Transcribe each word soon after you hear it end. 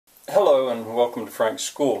Hello and welcome to Frank's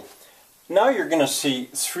School. Now you're going to see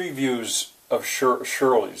three views of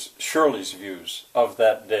Shirley's views of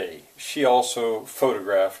that day. She also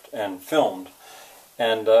photographed and filmed,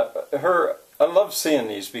 and I love seeing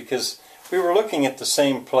these because we were looking at the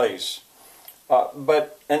same place,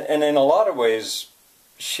 but in a lot of ways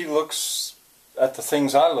she looks at the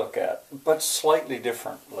things I look at, but slightly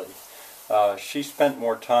differently. She spent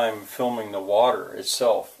more time filming the water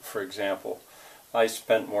itself, for example. I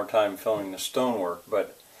spent more time filming the stonework,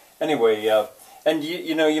 but anyway, and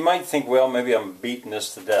you might think, well, maybe I'm beating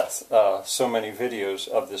this to death, so many videos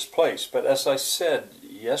of this place, but as I said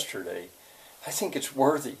yesterday, I think it's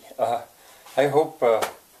worthy. I hope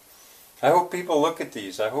people look at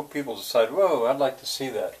these. I hope people decide, whoa, I'd like to see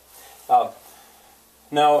that.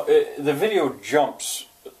 Now, the video jumps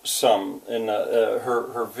some in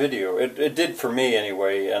her video. It did for me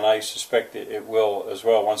anyway, and I suspect it will as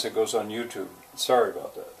well once it goes on YouTube. Sorry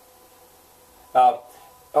about that.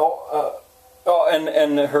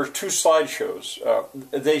 And her two slideshows,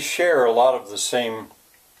 they share a lot of the same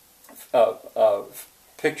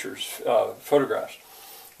pictures, photographs.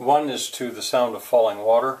 One is to the sound of falling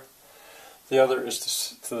water. The other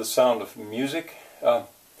is to the sound of music.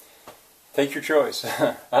 Take your choice.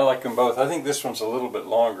 I like them both. I think this one's a little bit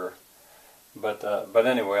longer, but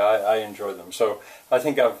anyway, I enjoy them. So I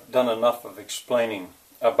think I've done enough of explaining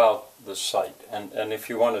about the site, and if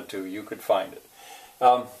you wanted to, you could find it.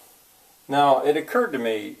 Now, it occurred to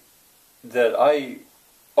me that I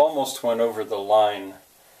almost went over the line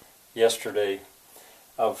yesterday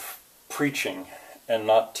of preaching and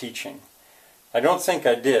not teaching. I don't think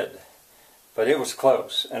I did, but it was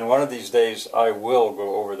close, and one of these days I will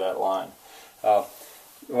go over that line.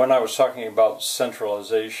 When I was talking about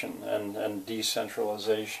centralization and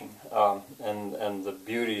decentralization and the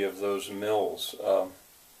beauty of those mills,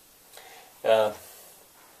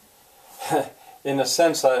 in a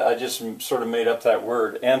sense, I just sort of made up that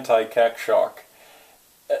word, anti-cack shock.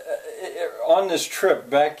 On this trip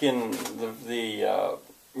back in the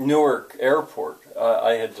Newark airport,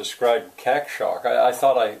 I had described cack shock. I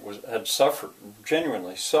thought I had suffered,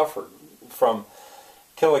 genuinely suffered, from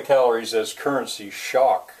kilocalories as currency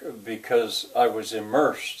shock because I was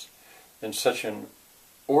immersed in such an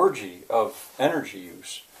orgy of energy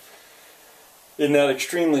use in that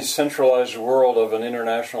extremely centralized world of an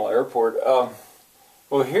international airport.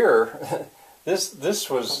 Well, here, this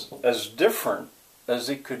was as different as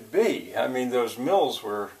it could be. I mean, those mills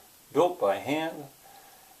were built by hand.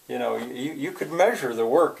 You know, you could measure the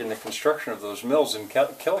work in the construction of those mills in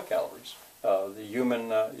kilocalories, the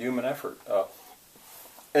human effort.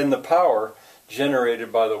 And the power generated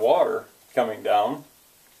by the water coming down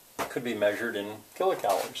could be measured in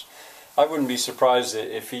kilocalories. I wouldn't be surprised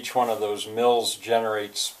if each one of those mills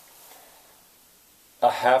generates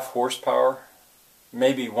a half horsepower,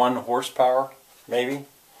 maybe 1 horsepower, maybe.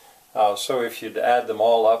 So if you'd add them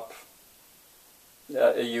all up,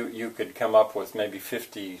 you could come up with maybe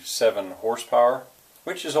 57 horsepower,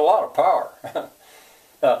 which is a lot of power.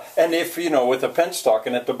 And if, with a penstock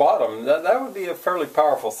and at the bottom, that would be a fairly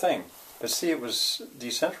powerful thing. But see, it was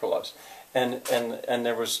decentralized. And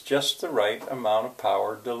there was just the right amount of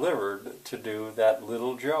power delivered to do that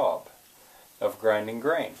little job of grinding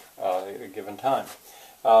grain at a given time.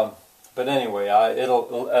 But anyway,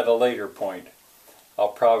 it'll at a later point, I'll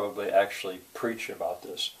probably actually preach about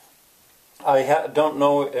this. I don't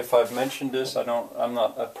know if I've mentioned this. I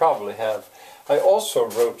probably have. I also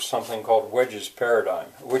wrote something called Wegde's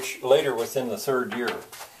Paradigm, which later within the 3rd year,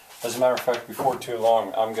 as a matter of fact, before too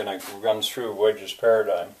long, I'm going to run through Wegde's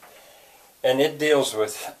Paradigm. And it deals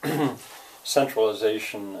with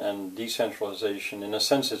centralization and decentralization. In a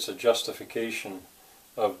sense, it's a justification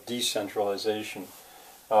of decentralization.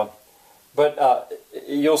 But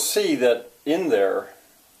you'll see that in there,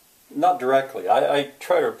 not directly, I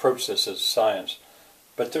try to approach this as science,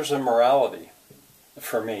 but there's a morality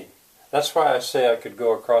for me. That's why I say I could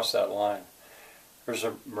go across that line. There's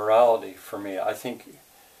a morality for me. I think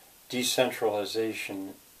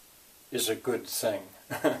decentralization is a good thing.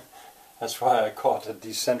 That's why I call it a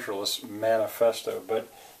decentralist manifesto.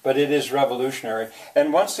 But it is revolutionary.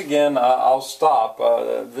 And once again, I'll stop.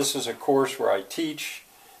 This is a course where I teach,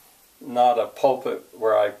 not a pulpit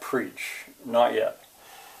where I preach. Not yet.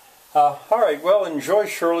 All right, well, enjoy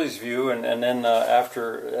Shirley's view, and then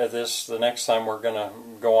after this, the next time we're going to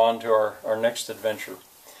go on to our next adventure.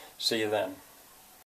 See you then.